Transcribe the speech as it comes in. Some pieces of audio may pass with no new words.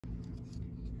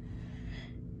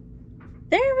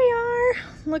There we are.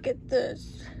 Look at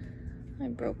this. I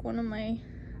broke one of my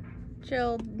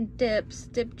gel dip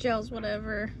gels,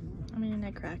 whatever. I mean,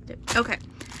 I cracked it. Okay.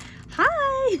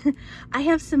 Hi. I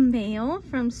have some mail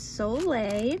from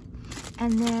Soleil,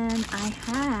 and then I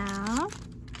have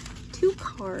 2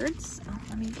 cards. Oh,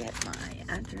 let me get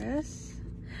my address.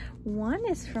 One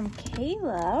is from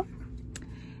Kayla,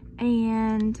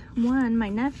 and one my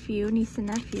niece and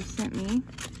nephew sent me,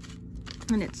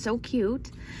 and it's so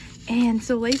cute. And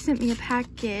Soleil sent me a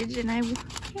package, and I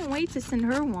can't wait to send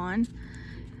her one.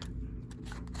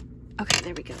 Okay,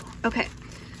 there we go. Okay,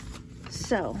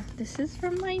 so this is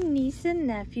from my niece and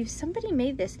nephew. Somebody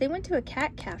made this. They went to a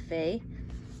cat cafe,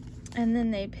 and then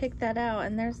they picked that out,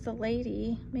 and there's the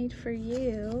lady, made for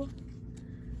you.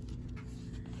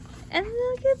 And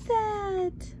look at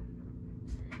that.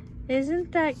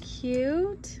 Isn't that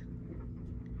cute?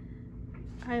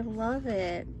 I love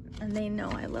it. And they know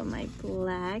I love my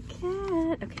black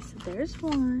cat. Okay, so there's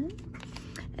one.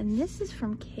 And this is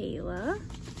from Kayla.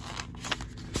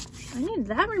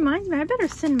 That reminds me, I better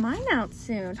send mine out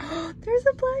soon. There's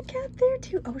a black cat there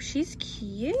too. Oh, she's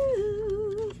cute.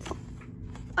 Oh,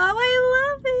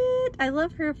 I love it. I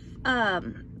love her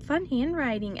fun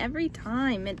handwriting every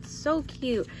time. It's so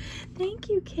cute. Thank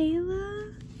you,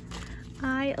 Kayla.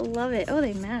 I love it. Oh,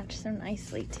 they match so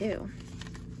nicely too.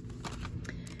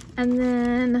 And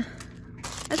then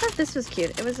I thought this was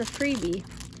cute. It was a freebie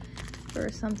for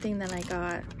something that I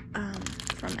got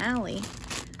from Allie.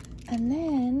 And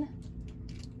then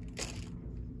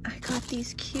I got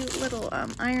these cute little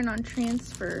iron-on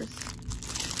transfers.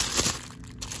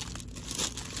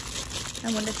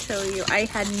 I want to show you. I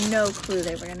had no clue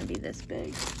they were going to be this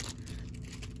big.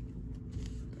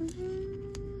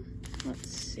 Let's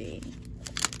see.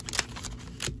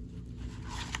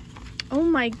 Oh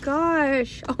my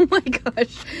gosh. Oh my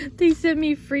gosh. They sent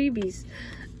me freebies.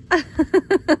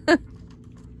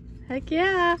 Heck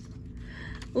yeah.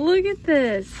 Look at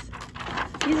this.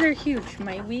 These are huge.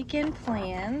 My weekend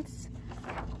plans.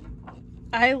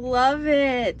 I love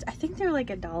it. I think they're like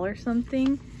 $1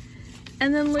 something.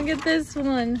 And then look at this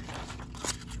one.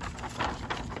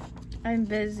 I'm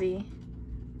busy.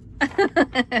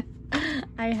 I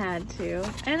had to.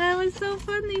 And that was so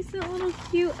fun. They sent little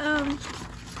cute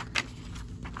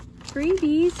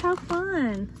freebies. How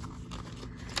fun.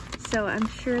 So I'm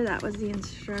sure that was the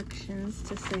instructions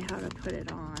to say how to put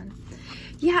it on.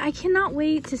 Yeah, I cannot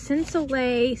wait to send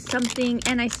Soleil something,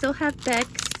 and I still have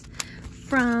Bex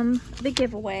from the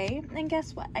giveaway. And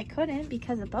guess what? I couldn't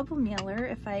because a bubble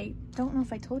mailer, I don't know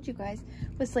if I told you guys,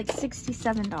 was like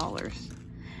 $67.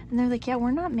 And they're like, yeah,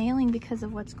 we're not mailing because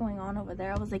of what's going on over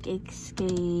there. I was like,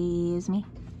 excuse me.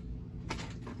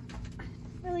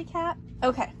 Really, cat?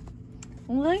 Okay.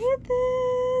 Look at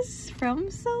this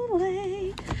from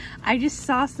Soleil. I just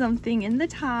saw something in the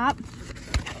top.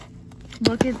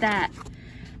 Look at that.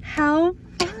 How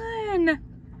fun.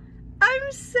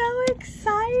 I'm so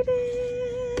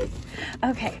excited.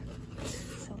 Okay,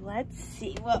 so let's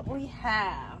see what we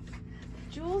have.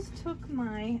 Jules took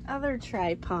my other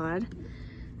tripod.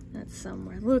 That's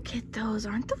somewhere. Look at those.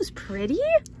 Aren't those pretty?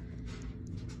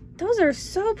 Those are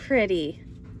so pretty.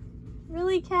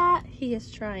 Really, cat? He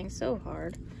is trying so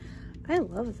hard. I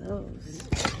love those.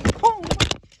 Oh!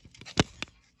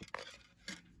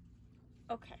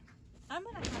 Okay. I'm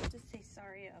gonna have to say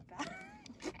sorry about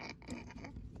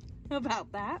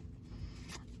that.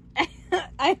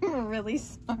 I'm really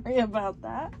sorry about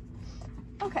that.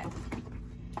 Okay.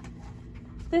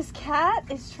 This cat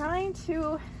is trying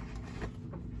to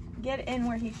get in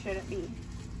where he shouldn't be.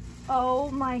 Oh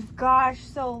my gosh,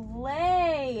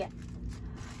 Soleil!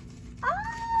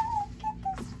 Oh, look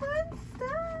at this fun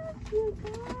stuff, you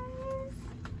guys.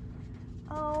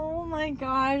 Oh my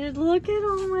gosh, look at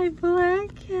all my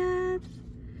black cats.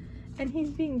 And he's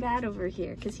being bad over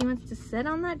here because he wants to sit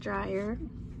on that dryer.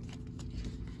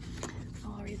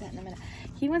 Oh, I'll read that in a minute.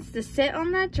 He wants to sit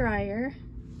on that dryer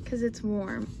because it's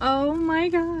warm. Oh my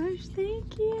gosh,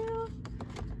 thank you.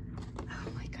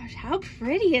 Oh my gosh, how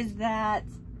pretty is that?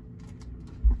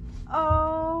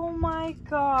 Oh my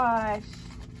gosh.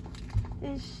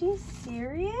 Is she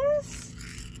serious?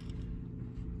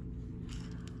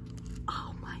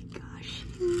 Oh my gosh,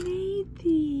 she made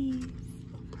these.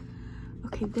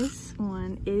 Okay, this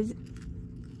one is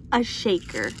a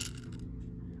shaker.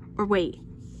 Or wait,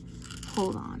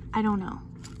 hold on. I don't know.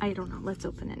 Let's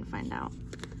open it and find out.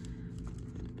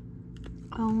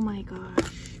 Oh my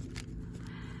gosh.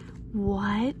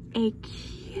 What a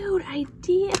cute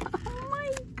idea. Oh my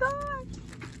gosh.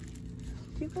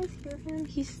 Do you guys hear him?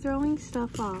 He's throwing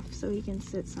stuff off so he can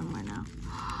sit somewhere now.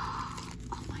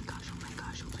 Oh my gosh, oh my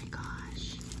gosh, oh my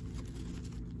gosh.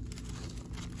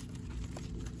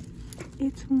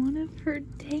 It's one of her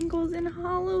dangles in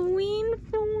Halloween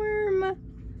form.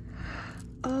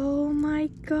 Oh my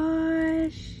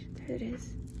gosh. There it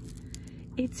is.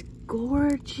 It's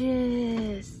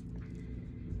gorgeous.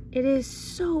 It is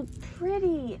so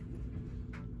pretty.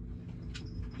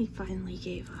 He finally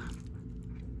gave up.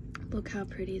 Look how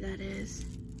pretty that is.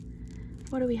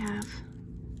 What do we have?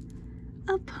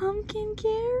 A pumpkin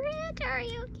carrot? Are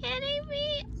you kidding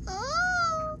me?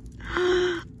 Oh,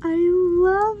 I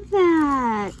love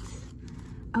that.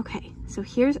 Okay, so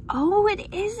here's, oh,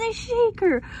 it is a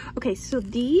shaker. Okay, so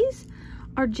these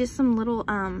are just some little,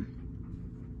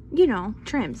 you know,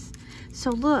 trims. So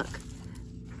look,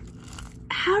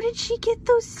 how did she get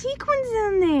those sequins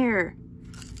in there?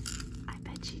 I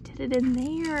bet she did it in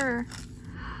there.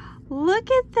 Look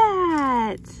at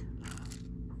that.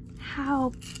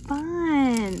 How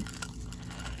fun.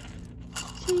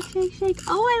 Shake, shake, shake.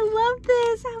 Oh, I love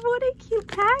this. What a cute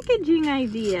packaging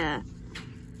idea.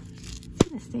 It's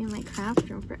gonna stay in my craft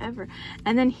room forever.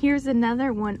 And then here's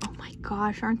another one. Oh my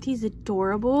gosh, aren't these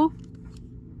adorable?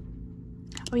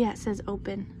 Oh yeah, it says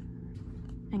open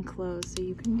and close, so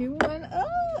you can do one.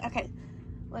 Oh, okay.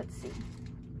 Let's see.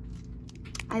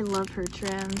 I love her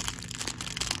trims.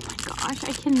 Oh my gosh,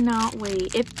 I cannot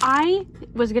wait. If I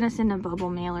was gonna send a bubble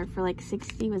mailer for like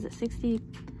 60, was it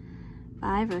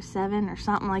 65 or 7 or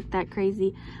something like that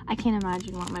crazy, I can't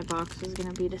imagine what my box was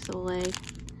gonna be to Soleil.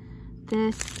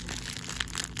 This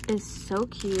is so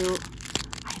cute.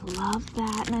 I love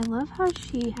that, and I love how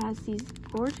she has these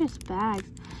gorgeous bags.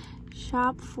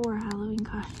 Shop for Halloween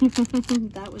costume.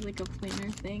 That was like a planner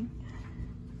thing.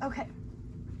 Okay.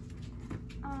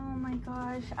 Oh my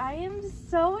gosh, I am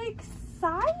so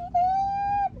excited.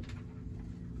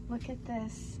 Look at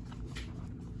this.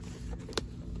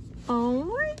 Oh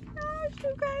my gosh,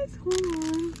 you guys, hold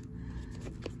on.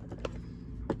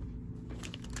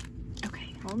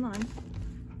 Okay, hold on.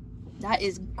 That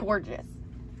is gorgeous.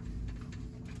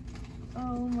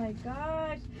 Oh my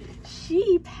gosh.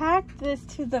 She packed this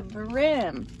to the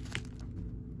brim.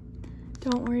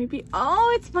 Don't worry,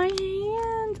 oh, it's my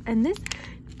hand. And this,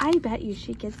 I bet you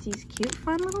she gets these cute,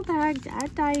 fun little bags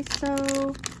at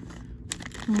Daiso.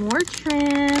 More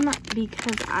trim,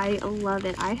 because I love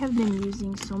it. I have been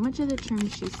using so much of the trim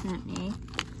she sent me.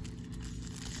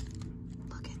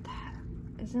 Look at that.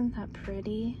 Isn't that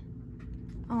pretty?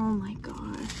 Oh my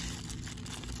gosh.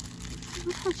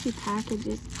 Look how she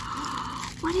packages.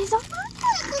 What is all of this?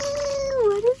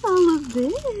 What is all of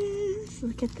this?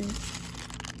 Look at this.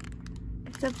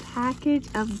 It's a package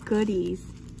of goodies.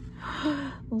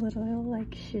 Little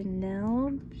like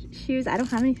Chanel shoes. I don't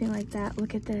have anything like that.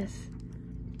 Look at this.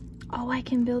 Oh, I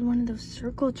can build one of those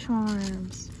circle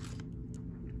charms.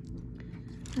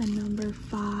 And number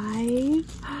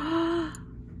 5. I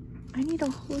need a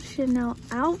whole Chanel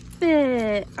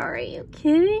outfit. Are you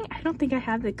kidding? I don't think I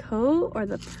have the coat or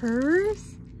the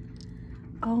purse.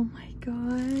 Oh my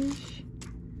gosh.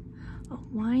 A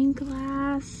wine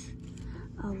glass,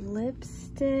 a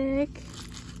lipstick,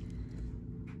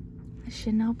 a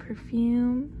Chanel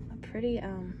perfume, a pretty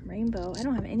rainbow. I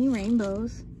don't have any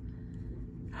rainbows.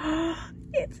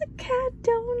 It's a cat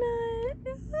donut.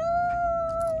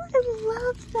 Oh, I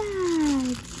love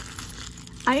that.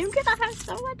 I am gonna have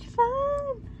so much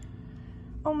fun.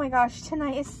 Oh my gosh,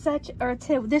 tonight is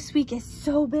this week is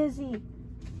so busy.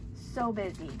 So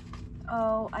busy.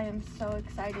 Oh, I am so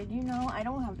excited. You know, I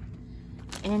don't have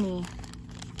any.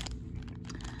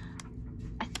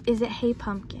 Is it Hey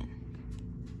Pumpkin?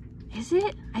 Is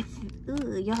it?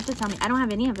 You'll have to tell me. I don't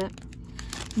have any of it.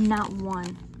 Not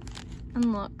one. And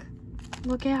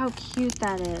look at how cute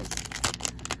that is.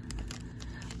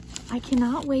 I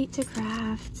cannot wait to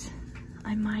craft.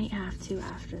 I might have to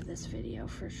after this video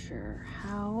for sure.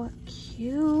 How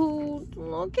cute.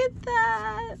 Look at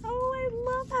that. Oh, I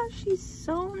love how she's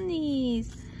sewn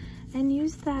these and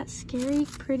used that scary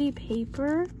pretty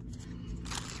paper.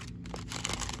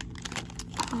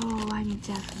 Oh, I'm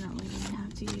definitely gonna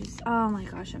have to use. Oh my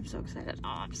gosh, I'm so excited. Oh,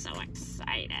 I'm so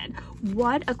excited.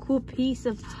 What a cool piece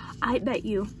of, I bet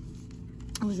you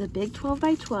it was a big 12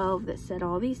 by 12 that said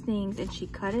all these things, and she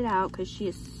cut it out because she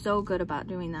is so good about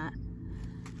doing that.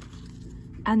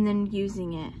 And then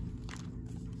using it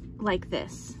like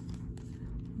this.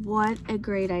 What a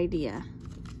great idea.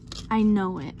 I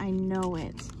know it. I know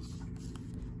it.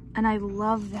 And I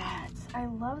love that. I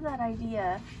love that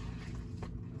idea.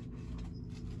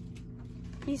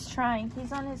 He's trying.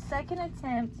 He's on his second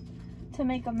attempt to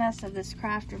make a mess of this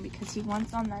craft room because he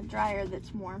wants on that dryer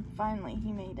that's warm. Finally,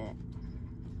 he made it.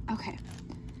 Okay.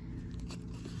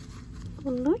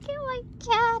 Look at my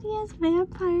cat. He has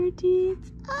vampire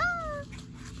teeth. Ah!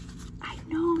 I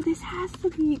know, this has to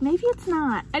be, maybe it's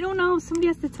not. I don't know. Somebody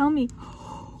has to tell me.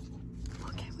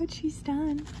 Look at what she's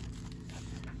done.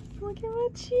 Look at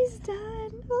what she's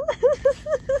done.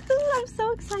 I'm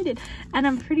so excited. And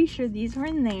I'm pretty sure these were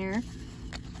in there.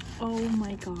 Oh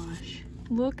my gosh.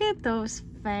 Look at those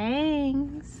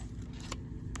fangs.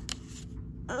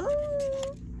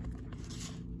 Oh.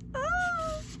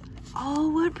 Oh. Oh,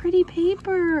 what pretty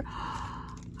paper.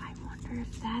 I wonder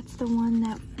if that's the one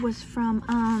that was from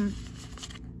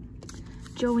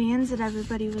Joann's that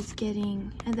everybody was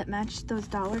getting and that matched those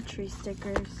Dollar Tree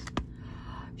stickers.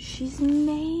 She's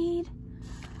made,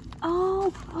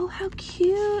 oh, how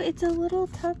cute. It's a little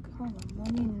tuck. Hold on,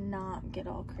 let me not get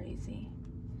all crazy.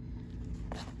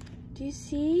 Do you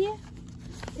see?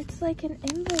 It's like an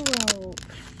envelope.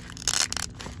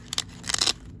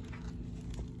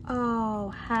 Oh,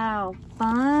 how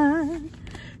fun.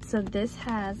 So this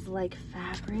has like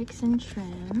fabrics and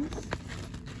trims.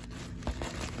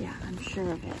 Yeah, I'm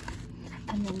sure of it.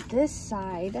 And then this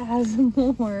side has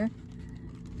more.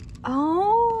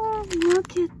 Oh,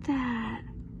 look at that.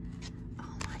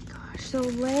 Oh my gosh,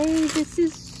 Soleil, this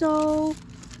is so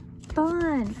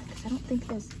fun. Because I don't think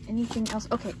there's anything else.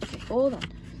 Okay, hold on.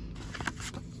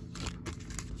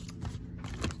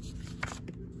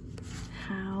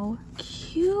 How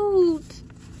cute.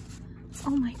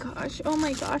 Oh my gosh,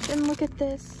 and look at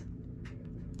this.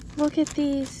 Look at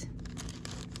these.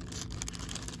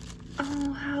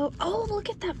 Oh, look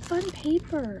at that fun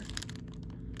paper.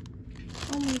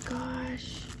 Oh my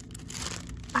gosh.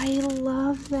 I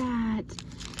love that.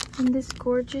 And this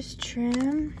gorgeous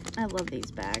trim. I love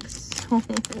these bags so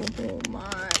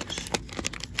much.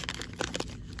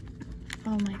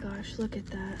 Oh my gosh, look at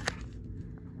that.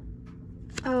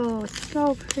 Oh,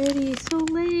 so pretty.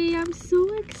 Soleil, I'm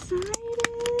so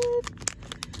excited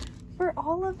for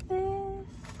all of this.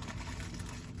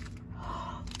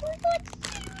 Look what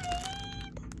she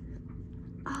made.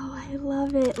 Oh, I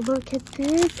love it. Look at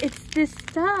this. It's this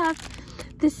stuff,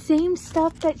 the same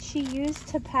stuff that she used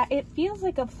to pack. It feels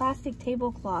like a plastic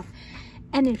tablecloth.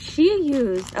 And if she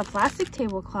used a plastic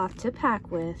tablecloth to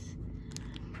pack with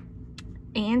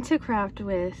and to craft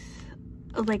with,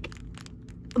 like,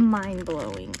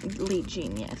 mind-blowingly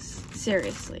genius.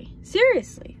 Seriously.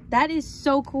 Seriously. That is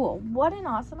so cool. What an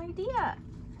awesome idea.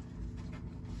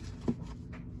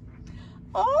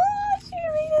 Oh, she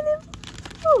made an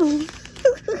envelope.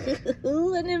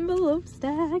 An envelope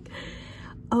stack.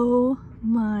 Oh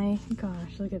my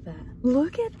gosh, look at that.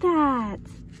 Look at that.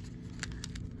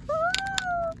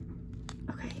 Oh.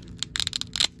 Okay.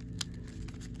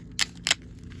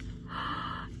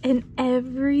 And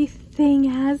everything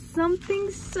has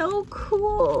something so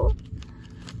cool.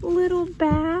 Little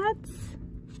bats.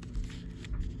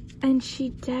 And she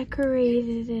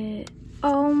decorated it.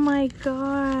 Oh my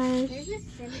gosh.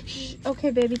 Shh. Okay,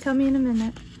 baby, tell me in a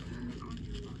minute.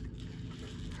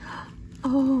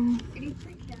 Oh,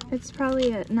 it's probably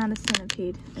not a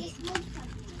centipede. It's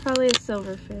probably a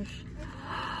silverfish.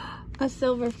 A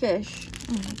silverfish.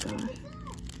 Oh my gosh.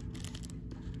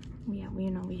 Yeah, we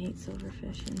know we hate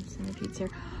silverfish and centipedes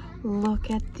here. Look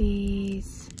at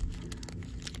these.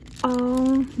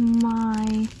 Oh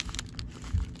my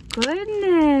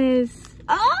goodness.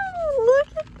 Oh, look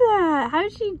at that. How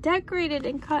she decorated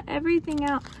and cut everything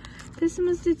out. This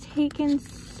must have taken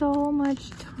so much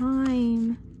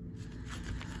time.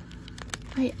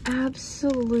 I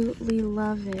absolutely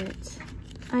love it.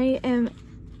 I am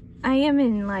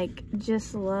in like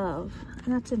just love.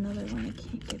 And that's another one. I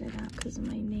can't get it out because of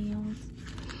my nails.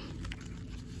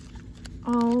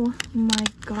 Oh my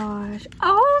gosh.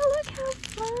 Oh, look how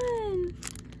fun.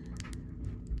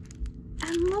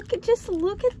 And just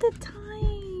look at the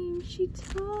time she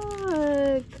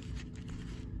took.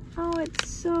 Oh, it's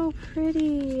so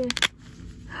pretty.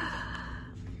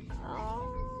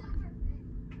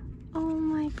 Oh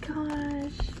my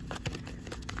gosh.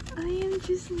 I am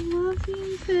just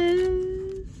loving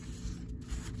this.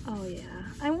 Oh yeah.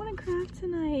 I want to craft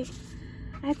tonight.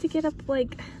 I have to get up,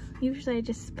 like, usually I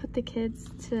just put the kids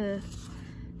to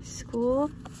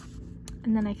school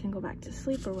and then I can go back to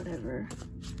sleep or whatever.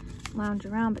 Lounge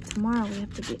around, but tomorrow we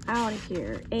have to be out of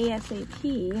here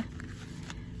ASAP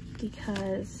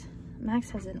because Max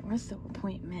has an ortho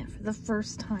appointment for the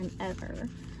first time ever.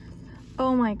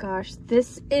 Oh my gosh,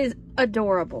 this is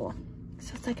adorable.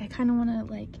 So it's like I kind of want to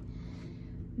like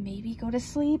maybe go to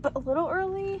sleep a little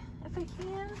early if I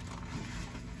can.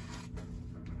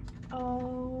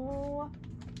 Oh,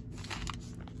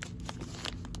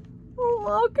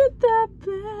 look at that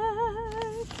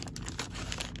bag.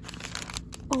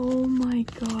 Oh my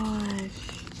gosh.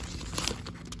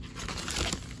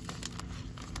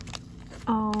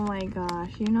 Oh my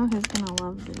gosh, you know who's gonna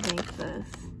love to make this.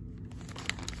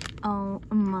 Oh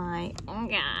my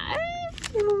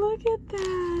gosh, look at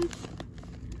that.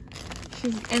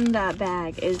 She's in that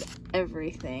bag is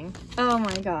everything. Oh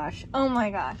my gosh, oh my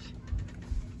gosh.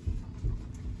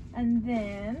 And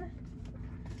then,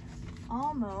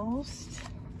 almost,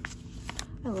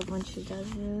 I love when she does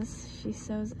this. She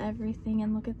sews everything,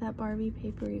 and look at that Barbie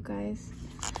paper, you guys.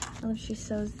 I love she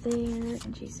sews there,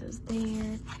 and she sews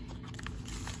there.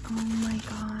 Oh my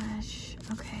gosh,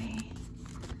 okay.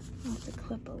 I'll have to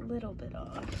clip a little bit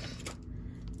off.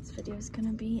 This video is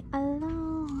gonna be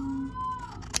long.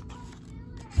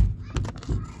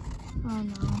 Oh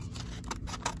no.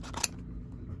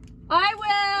 I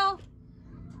will!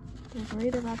 I'm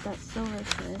worried about that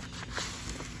silverfish.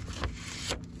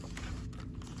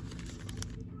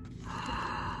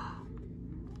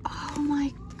 Oh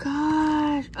my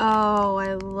gosh. Oh,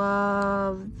 I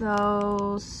love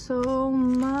those so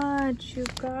much, you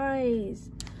guys.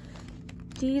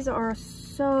 These are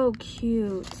so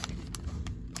cute.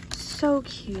 So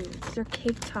cute. They're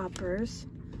cake toppers.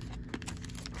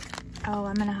 Oh,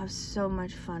 I'm gonna have so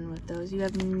much fun with those. You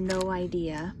have no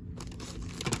idea.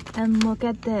 And look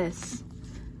at this.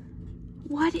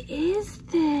 What is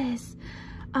this?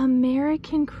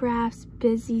 American Crafts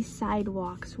Busy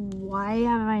Sidewalks. Why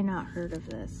have I not heard of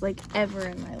this? Like, ever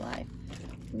in my life.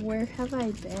 Where have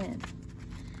I been?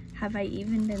 Have I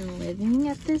even been living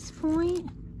at this point?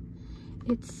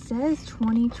 It says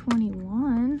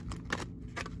 2021.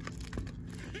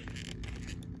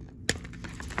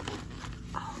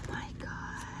 Oh my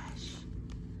gosh.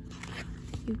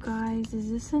 You guys,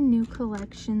 is this a new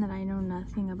collection that I know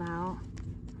nothing about?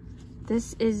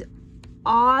 This is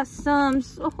awesome.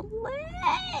 Soleil!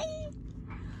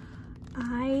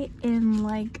 I am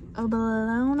like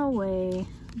blown away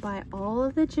by all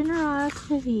of the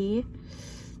generosity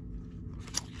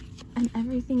and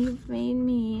everything you've made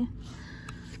me.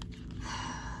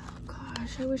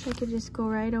 Gosh, I wish I could just go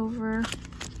right over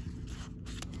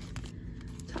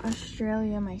to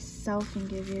Australia myself and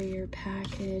give you your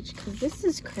package, because this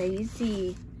is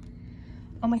crazy.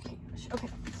 Oh my gosh. Okay,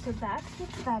 so that's what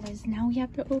that is. Now we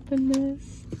have to open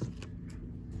this.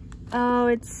 Oh,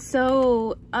 it's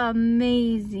so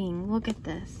amazing. Look at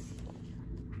this.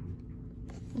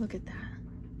 Look at that.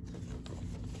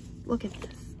 Look at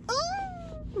this.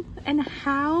 Oh! And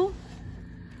how?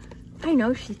 I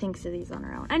know she thinks of these on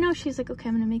her own. I know she's like, okay,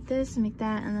 I'm gonna make this and make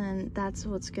that, and then that's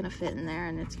what's gonna fit in there,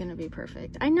 and it's gonna be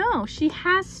perfect. I know, she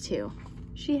has to.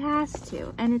 She has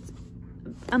to, and it's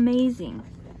amazing.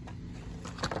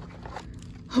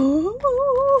 Oh,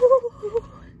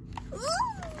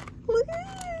 look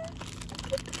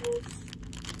at this.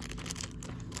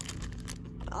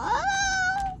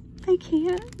 Oh, I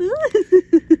can't.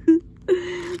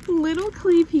 Little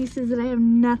clay pieces that I have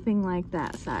nothing like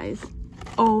that size.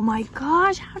 Oh my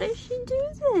gosh, how did she do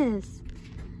this?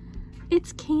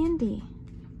 It's candy.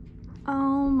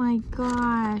 Oh my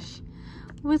gosh.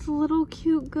 With little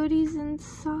cute goodies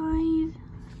inside.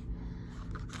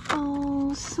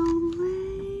 Oh, Soleil,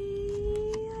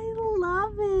 I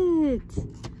love it.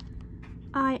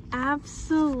 I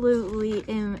absolutely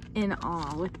am in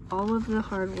awe with all of the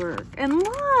hard work. And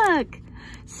look,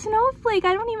 Snowflake.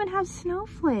 I don't even have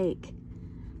Snowflake.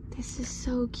 This is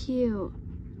so cute.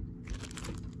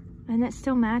 And it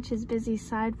still matches Busy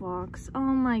Sidewalks. Oh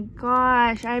my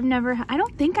gosh, I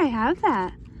don't think I have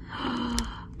that. Oh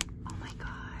my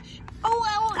gosh.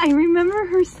 Oh, I remember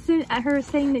her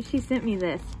saying that she sent me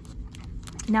this.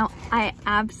 Now, I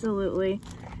absolutely,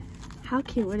 how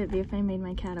cute would it be if I made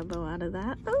my cat a bow out of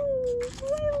that? Oh,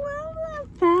 I love that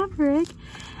fabric.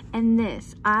 And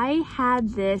this, I had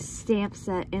this stamp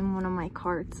set in one of my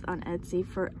carts on Etsy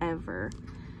forever.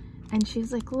 And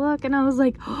she's like, look, and I was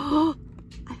like, oh,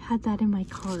 I've had that in my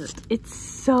cart. It's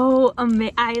so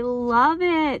amazing. I love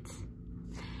it.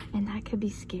 And that could be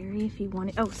scary if you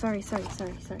wanted. Oh, sorry.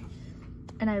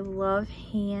 And I love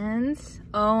hands.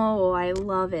 Oh, I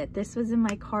love it. This was in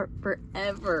my cart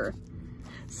forever.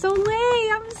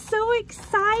 Soleil, I'm so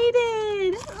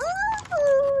excited.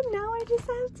 Oh, now I just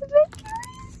have to make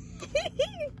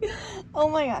it. Oh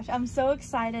my gosh, I'm so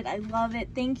excited. I love it.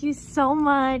 Thank you so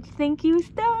much. Thank you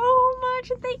so much.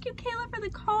 And thank you, Kayla, for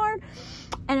the card.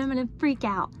 And I'm gonna freak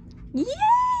out. Yay!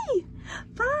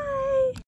 Bye.